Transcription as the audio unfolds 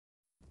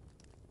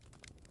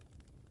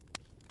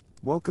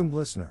Welcome,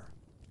 listener.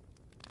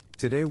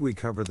 Today we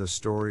cover the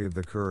story of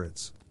the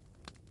Khurites,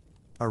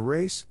 a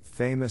race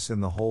famous in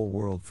the whole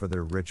world for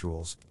their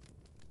rituals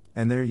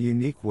and their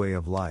unique way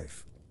of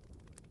life.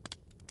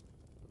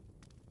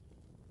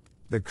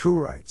 The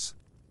Khurites,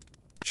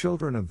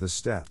 children of the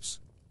steppes.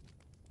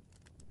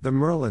 The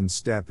Merland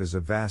Steppe is a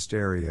vast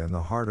area in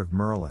the heart of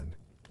Merland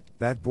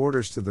that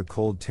borders to the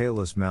cold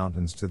Talas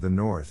Mountains to the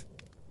north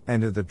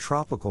and to the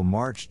tropical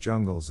march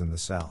jungles in the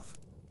south.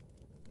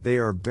 They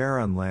are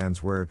barren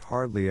lands where it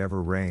hardly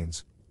ever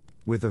rains,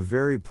 with a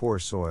very poor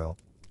soil,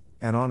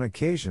 and on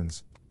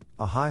occasions,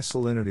 a high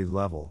salinity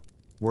level,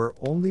 where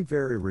only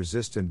very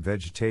resistant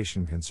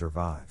vegetation can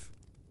survive.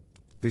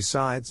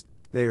 Besides,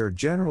 they are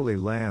generally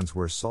lands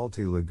where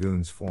salty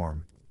lagoons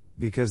form,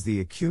 because the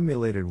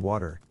accumulated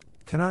water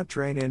cannot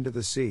drain into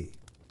the sea.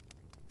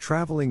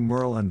 Traveling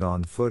Merland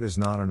on foot is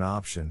not an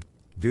option,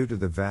 due to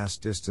the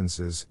vast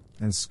distances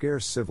and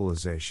scarce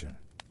civilization.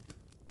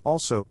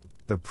 Also,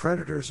 the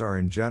predators are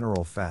in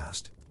general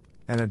fast,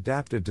 and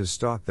adapted to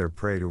stalk their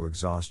prey to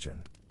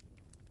exhaustion.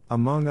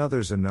 Among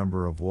others, a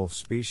number of wolf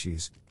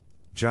species,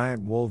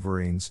 giant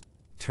wolverines,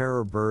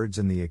 terror birds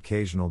and the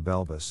occasional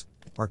belbus,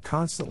 are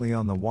constantly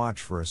on the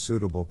watch for a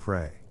suitable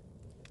prey.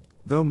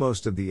 Though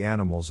most of the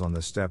animals on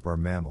the steppe are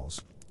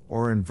mammals,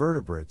 or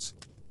invertebrates,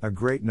 a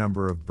great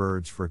number of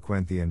birds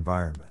frequent the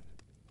environment.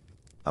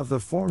 Of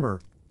the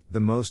former, the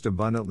most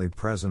abundantly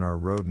present are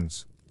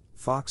rodents,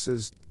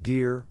 foxes,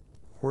 deer,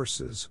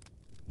 horses,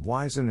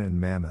 bison and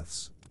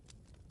mammoths.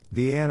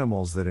 The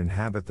animals that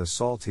inhabit the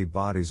salty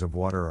bodies of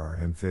water are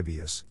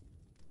amphibious,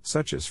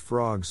 such as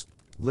frogs,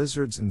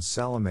 lizards and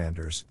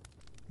salamanders,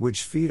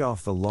 which feed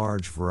off the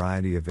large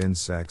variety of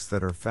insects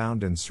that are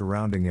found in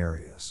surrounding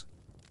areas.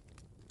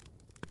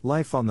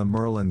 Life on the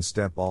Merland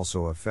Steppe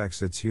also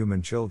affects its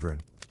human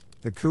children,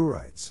 the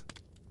Khurites.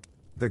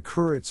 The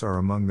Khurites are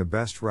among the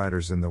best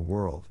riders in the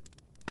world,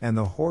 and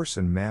the horse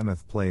and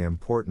mammoth play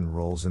important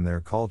roles in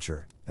their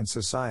culture and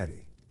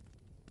society.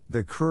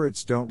 The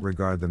Khurites don't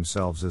regard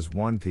themselves as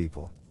one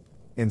people.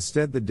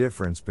 Instead, the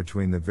difference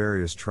between the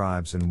various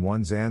tribes and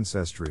one's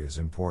ancestry is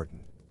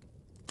important.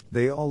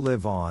 They all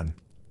live on,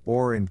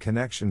 or in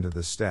connection to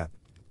the steppe.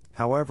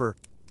 However,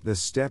 the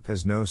steppe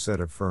has no set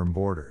of firm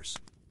borders.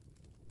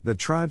 The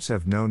tribes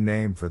have no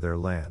name for their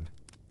land,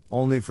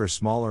 only for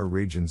smaller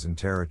regions and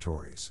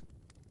territories.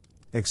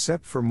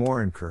 Except for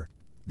Morinker,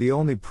 the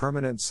only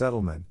permanent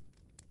settlement,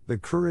 the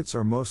Khurites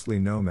are mostly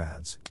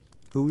nomads,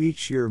 who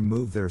each year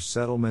move their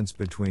settlements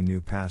between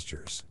new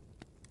pastures.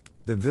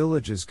 The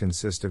villages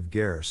consist of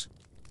gers,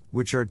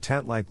 which are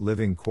tent-like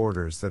living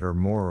quarters that are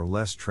more or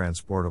less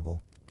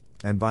transportable,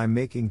 and by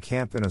making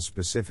camp in a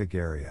specific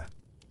area,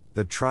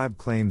 the tribe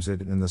claims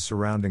it and the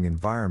surrounding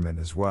environment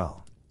as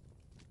well.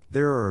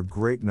 There are a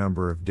great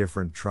number of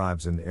different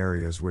tribes and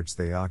areas which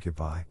they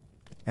occupy,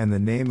 and the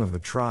name of a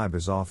tribe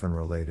is often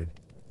related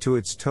to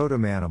its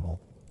totem animal,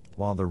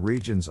 while the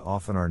regions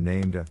often are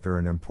named after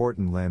an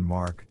important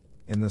landmark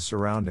in the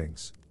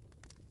surroundings.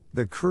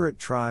 The Khurite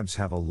tribes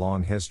have a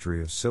long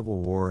history of civil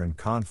war and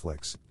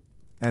conflicts,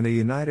 and a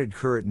united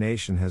Khurite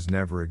nation has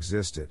never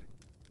existed,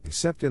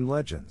 except in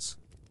legends.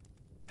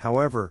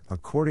 However,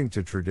 according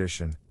to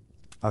tradition,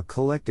 a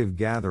collective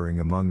gathering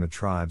among the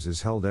tribes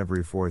is held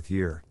every fourth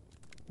year,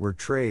 where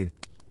trade,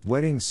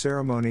 wedding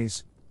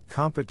ceremonies,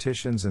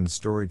 competitions and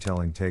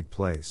storytelling take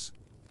place.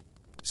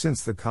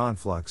 Since the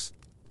conflux,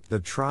 the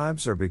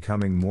tribes are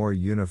becoming more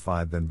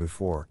unified than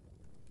before.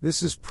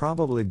 This is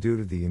probably due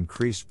to the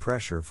increased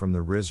pressure from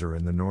the Rizar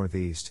in the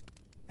northeast,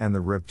 and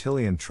the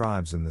reptilian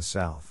tribes in the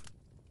south.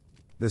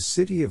 The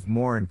city of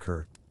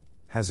Morinker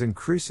has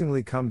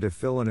increasingly come to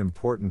fill an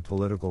important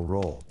political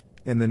role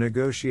in the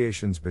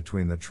negotiations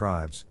between the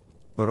tribes,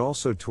 but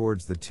also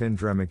towards the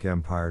Tindremic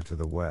Empire to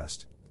the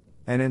west,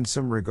 and in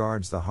some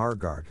regards the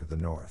Hargar to the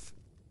north.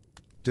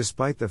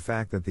 Despite the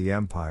fact that the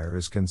empire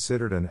is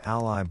considered an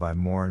ally by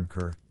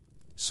Morinker,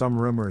 some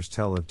rumors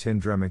tell of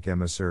Tindremic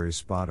emissaries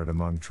spotted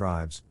among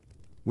tribes,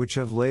 which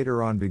have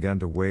later on begun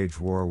to wage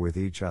war with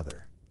each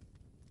other.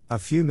 A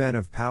few men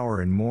of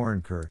power in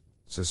Morinker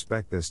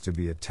suspect this to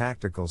be a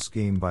tactical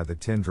scheme by the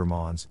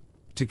Tindremons,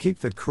 to keep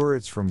the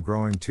Khurites from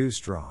growing too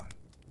strong.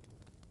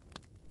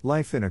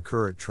 Life in a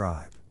Khurite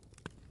tribe.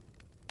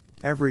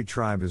 Every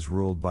tribe is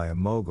ruled by a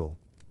mogul,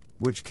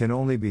 which can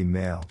only be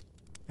male,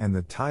 and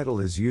the title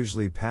is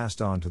usually passed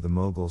on to the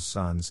mogul's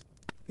sons,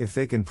 if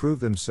they can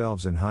prove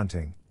themselves in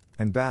hunting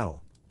and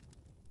battle.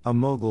 A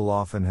mogul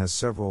often has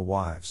several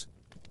wives,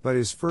 but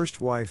his first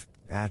wife,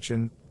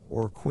 Achin,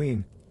 or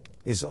queen,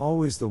 is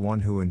always the one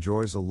who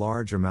enjoys a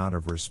large amount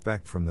of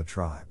respect from the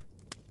tribe.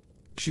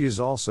 She is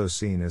also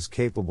seen as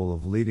capable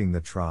of leading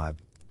the tribe,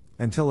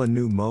 until a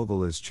new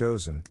mogul is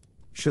chosen,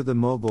 should the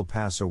mogul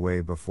pass away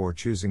before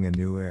choosing a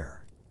new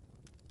heir.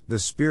 The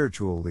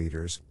spiritual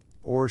leaders,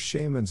 or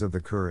shamans of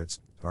the Khurites,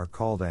 are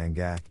called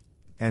angak,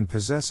 and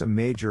possess a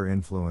major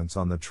influence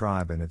on the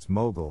tribe and its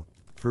mogul,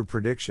 through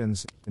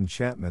predictions,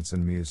 enchantments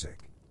and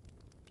music.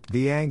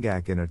 The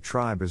angak in a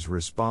tribe is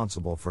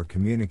responsible for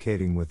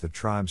communicating with the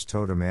tribe's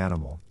totem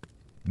animal,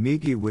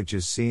 Migi, which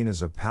is seen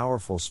as a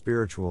powerful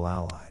spiritual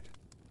ally.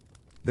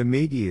 The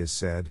Migi is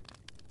said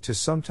to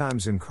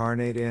sometimes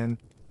incarnate in,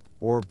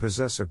 or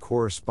possess a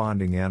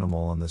corresponding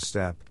animal on the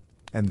steppe,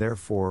 and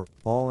therefore,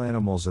 all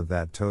animals of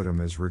that totem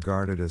is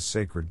regarded as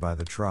sacred by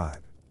the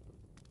tribe.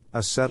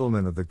 A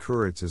settlement of the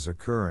Khurites is a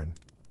kurin,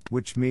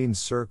 which means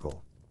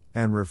circle,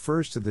 and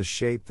refers to the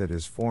shape that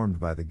is formed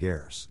by the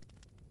gers.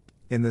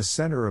 In the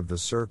center of the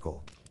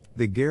circle,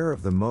 the ger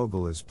of the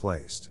mogul is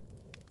placed.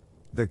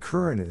 The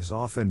kurin is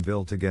often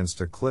built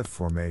against a cliff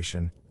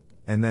formation,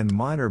 and then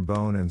minor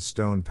bone and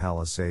stone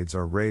palisades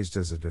are raised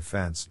as a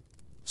defense,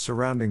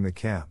 surrounding the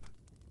camp.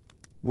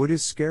 Wood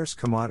is scarce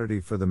commodity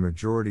for the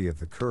majority of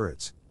the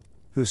Khurites,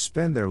 who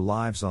spend their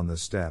lives on the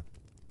steppe,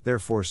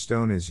 therefore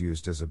stone is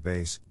used as a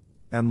base,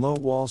 and low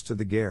walls to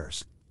the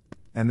gers,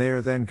 and they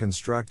are then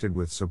constructed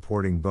with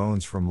supporting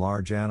bones from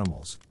large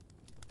animals,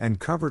 and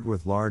covered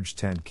with large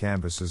tent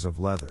canvases of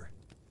leather.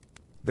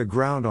 The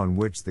ground on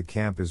which the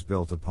camp is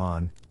built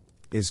upon,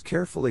 is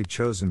carefully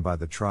chosen by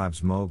the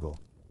tribe's mogul,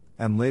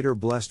 and later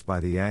blessed by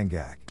the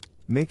angak,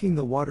 making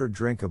the water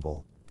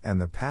drinkable, and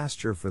the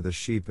pasture for the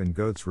sheep and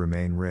goats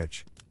remain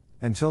rich,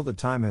 until the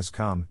time has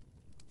come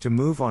to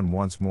move on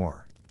once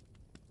more.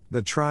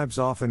 The tribes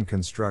often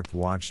construct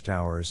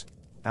watchtowers,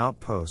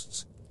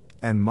 outposts,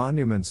 and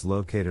monuments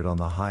located on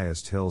the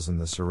highest hills in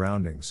the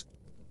surroundings,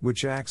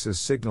 which acts as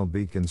signal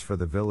beacons for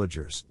the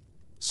villagers,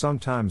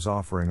 sometimes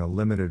offering a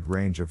limited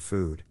range of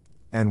food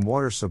and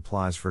water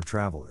supplies for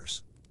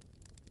travelers.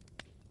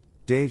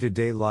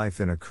 Day-to-day life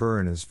in a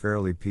kurin is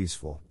fairly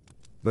peaceful,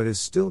 but is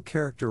still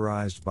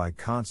characterized by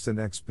constant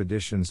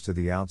expeditions to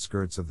the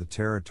outskirts of the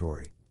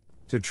territory,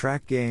 to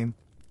track game,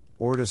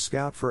 or to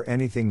scout for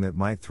anything that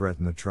might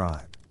threaten the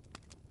tribe.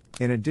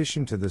 In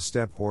addition to the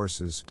steppe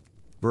horses,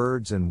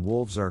 birds and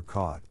wolves are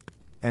caught,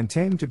 and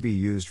tamed to be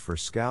used for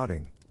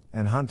scouting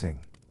and hunting.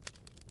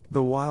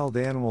 The wild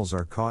animals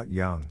are caught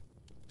young,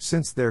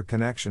 since their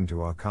connection to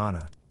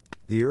Akana,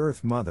 the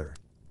Earth Mother,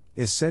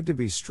 is said to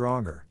be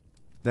stronger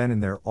than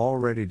in their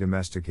already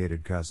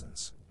domesticated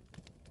cousins.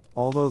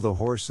 Although the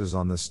horses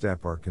on the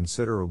steppe are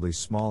considerably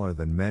smaller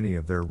than many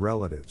of their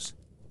relatives,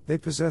 they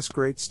possess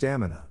great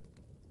stamina.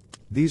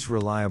 These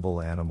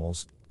reliable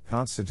animals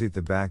constitute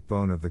the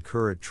backbone of the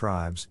Khurite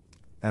tribes,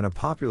 and a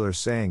popular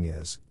saying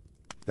is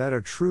that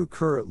a true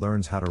Khurite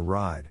learns how to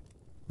ride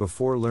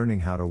before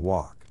learning how to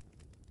walk.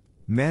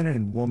 Men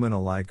and women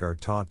alike are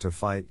taught to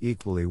fight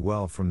equally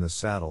well from the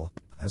saddle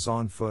as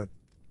on foot,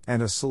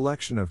 and a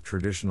selection of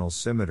traditional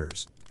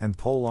scimitars and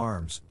pole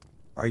arms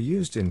are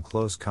used in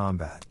close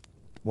combat,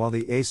 while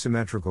the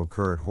asymmetrical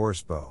Khurite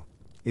horsebow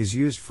is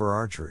used for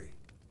archery.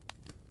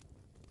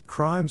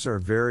 Crimes are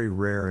very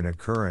rare in a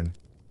kurin,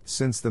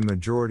 since the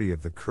majority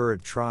of the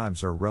Khurite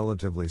tribes are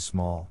relatively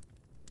small,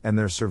 and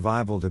their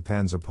survival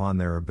depends upon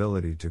their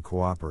ability to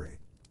cooperate.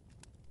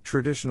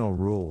 Traditional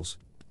rules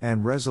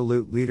and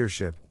resolute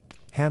leadership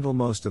handle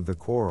most of the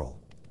quarrel,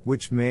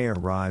 which may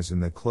arise in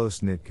the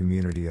close-knit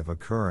community of a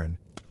kurin.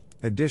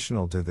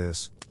 Additional to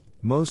this,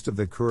 most of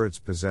the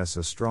Khurites possess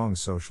a strong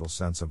social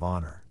sense of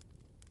honor.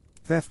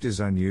 Theft is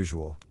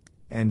unusual,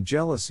 and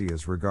jealousy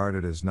is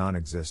regarded as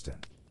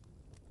non-existent.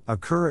 A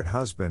Khurite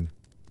husband,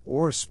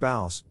 or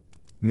spouse,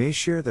 may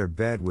share their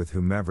bed with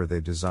whomever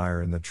they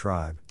desire in the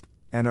tribe,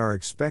 and are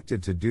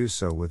expected to do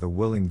so with a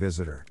willing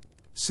visitor,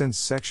 since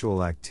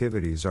sexual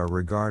activities are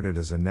regarded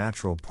as a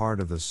natural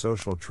part of the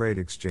social trade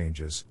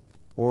exchanges,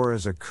 or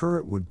as a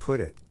Khurite would put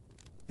it,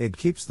 it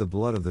keeps the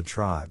blood of the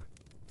tribe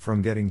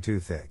from getting too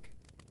thick.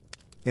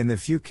 In the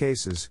few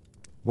cases,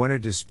 when a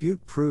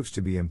dispute proves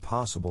to be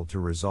impossible to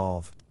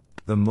resolve,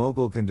 the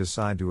mogul can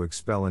decide to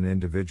expel an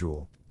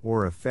individual,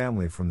 or a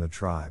family from the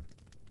tribe,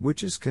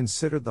 which is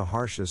considered the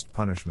harshest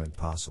punishment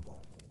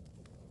possible.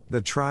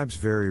 The tribes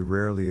very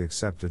rarely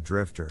accept a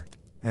drifter,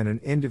 and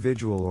an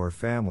individual or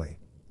family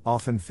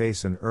often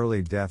face an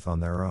early death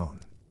on their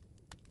own.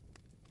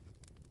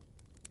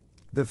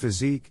 The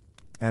physique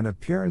and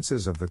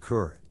appearances of the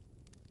Khurite.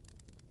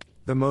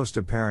 The most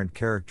apparent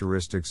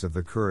characteristics of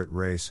the Khurite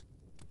race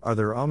are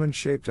their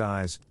almond-shaped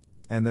eyes,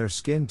 and their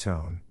skin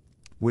tone,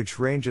 which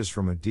ranges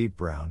from a deep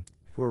brown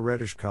to a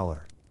reddish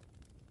color.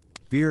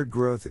 Beard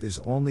growth is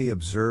only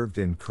observed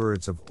in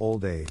Khurites of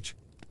old age,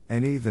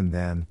 and even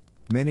then,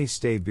 many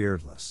stay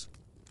beardless.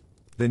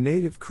 The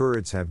native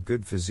Khurites have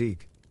good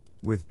physique,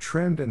 with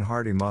trimmed and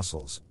hardy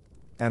muscles,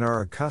 and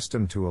are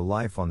accustomed to a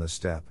life on the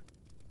steppe,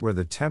 where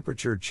the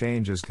temperature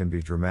changes can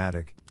be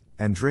dramatic,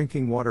 and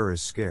drinking water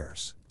is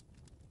scarce.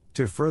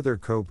 To further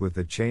cope with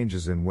the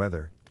changes in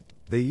weather,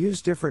 they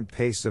use different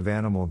pastes of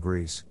animal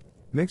grease,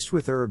 mixed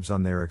with herbs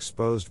on their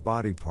exposed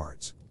body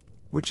parts,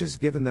 which has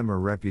given them a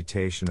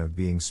reputation of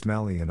being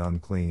smelly and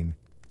unclean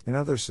in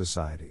other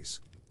societies.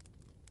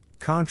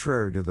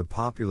 Contrary to the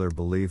popular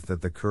belief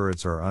that the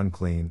Khurites are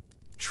unclean,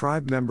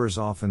 tribe members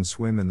often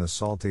swim in the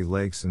salty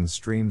lakes and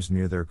streams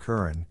near their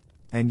kurin,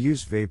 and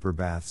use vapor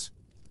baths,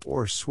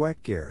 or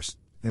sweat gers,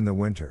 in the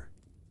winter.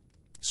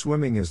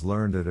 Swimming is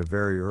learned at a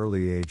very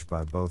early age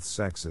by both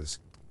sexes,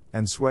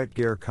 and sweat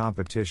ger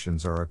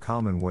competitions are a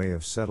common way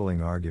of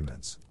settling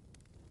arguments.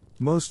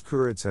 Most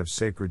Khurites have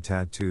sacred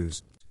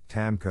tattoos,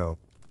 tamko,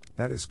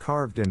 that is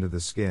carved into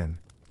the skin,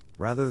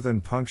 rather than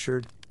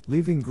punctured,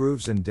 leaving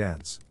grooves and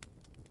dents.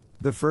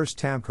 The first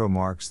Tamko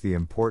marks the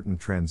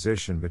important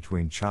transition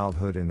between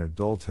childhood and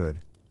adulthood,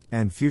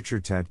 and future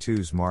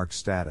tattoos mark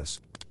status,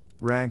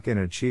 rank and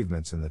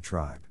achievements in the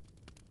tribe.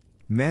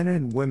 Men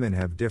and women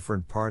have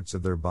different parts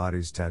of their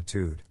bodies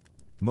tattooed,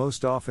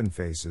 most often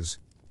faces,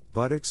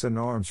 buttocks and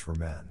arms for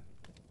men.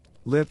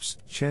 Lips,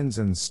 chins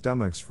and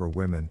stomachs for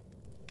women,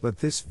 but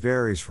this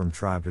varies from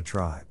tribe to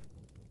tribe.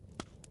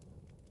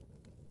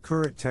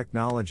 Khurite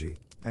technology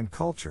and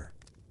culture.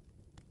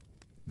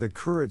 The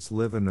Khurites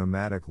live a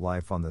nomadic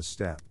life on the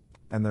steppe,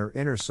 and their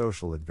inner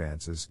social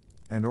advances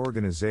and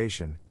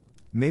organization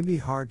may be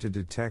hard to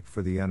detect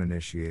for the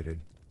uninitiated,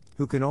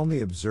 who can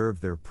only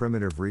observe their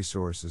primitive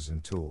resources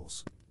and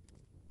tools.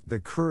 The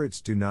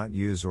Khurites do not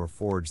use or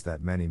forge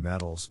that many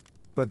metals,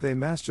 but they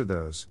master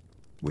those,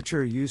 which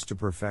are used to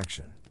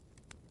perfection.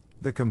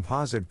 The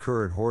composite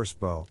Khurite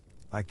horsebow,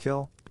 I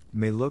kill,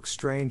 may look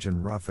strange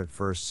and rough at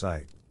first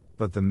sight,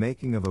 but the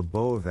making of a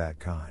bow of that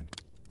kind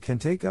can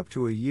take up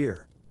to a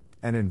year,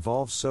 and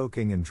involves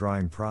soaking and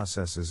drying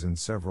processes in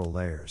several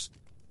layers,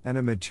 and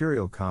a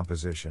material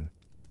composition,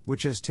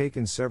 which has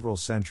taken several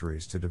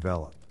centuries to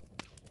develop.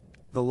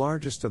 The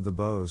largest of the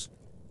bows,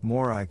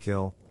 more I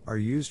kill, are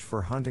used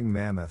for hunting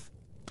mammoth,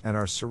 and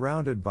are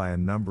surrounded by a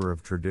number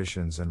of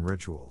traditions and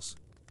rituals.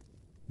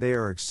 They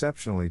are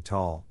exceptionally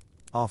tall,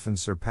 often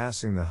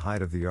surpassing the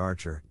height of the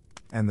archer,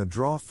 and the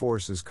draw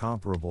force is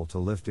comparable to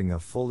lifting a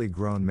fully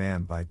grown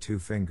man by 2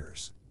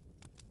 fingers.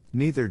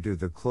 Neither do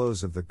the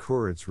clothes of the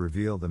Khurites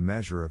reveal the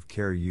measure of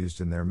care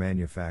used in their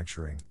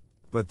manufacturing,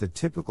 but the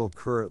typical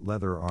Khurite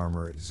leather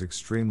armor is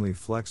extremely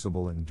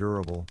flexible and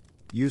durable,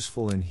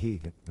 useful in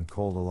heat and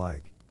cold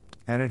alike,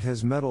 and it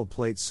has metal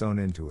plates sewn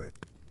into it,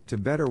 to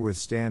better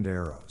withstand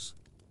arrows.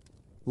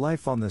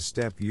 Life on the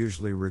steppe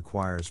usually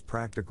requires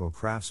practical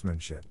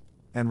craftsmanship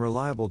and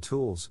reliable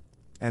tools,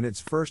 and it's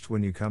first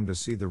when you come to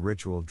see the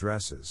ritual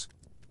dresses,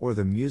 or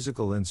the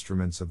musical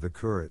instruments of the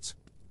Khurites,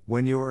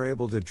 when you are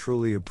able to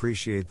truly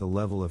appreciate the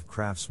level of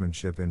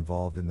craftsmanship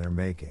involved in their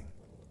making.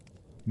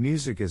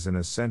 Music is an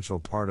essential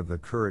part of the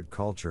Khurite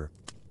culture,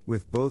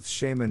 with both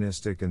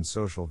shamanistic and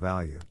social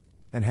value,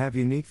 and have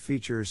unique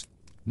features,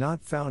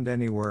 not found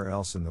anywhere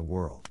else in the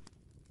world.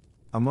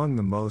 Among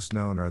the most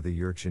known are the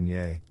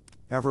Yurchinye,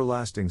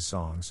 everlasting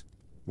songs,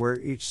 where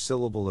each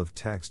syllable of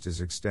text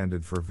is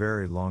extended for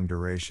very long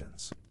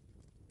durations.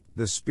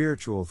 The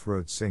spiritual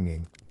throat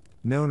singing,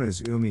 known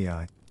as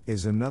umiyai,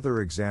 is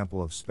another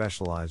example of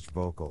specialized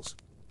vocals,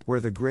 where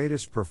the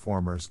greatest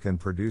performers can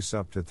produce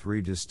up to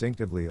 3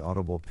 distinctively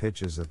audible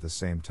pitches at the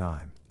same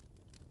time.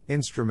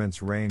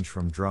 Instruments range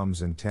from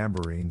drums and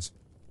tambourines,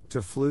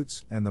 to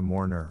flutes and the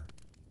mornar,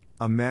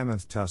 a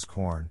mammoth tusk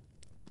horn,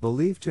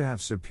 believed to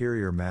have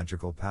superior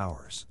magical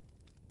powers.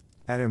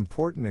 At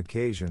important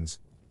occasions,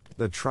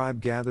 the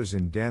tribe gathers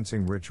in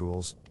dancing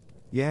rituals,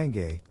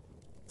 yange,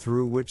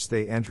 through which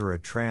they enter a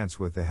trance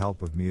with the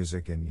help of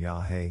music, and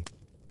yahe,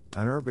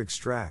 an herb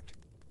extract,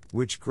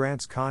 which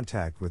grants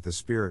contact with the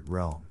spirit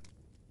realm.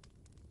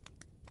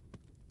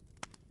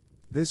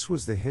 This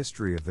was the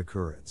history of the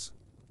Khurites.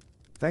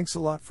 Thanks a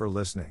lot for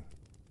listening.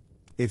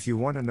 If you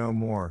want to know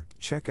more,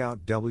 check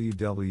out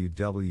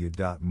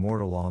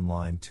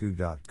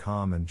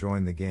www.mortalonline2.com and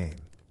join the game.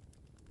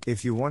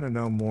 If you want to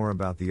know more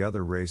about the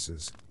other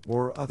races,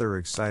 or other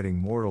exciting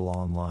Mortal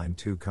Online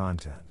 2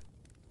 content,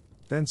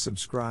 then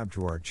subscribe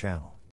to our channel.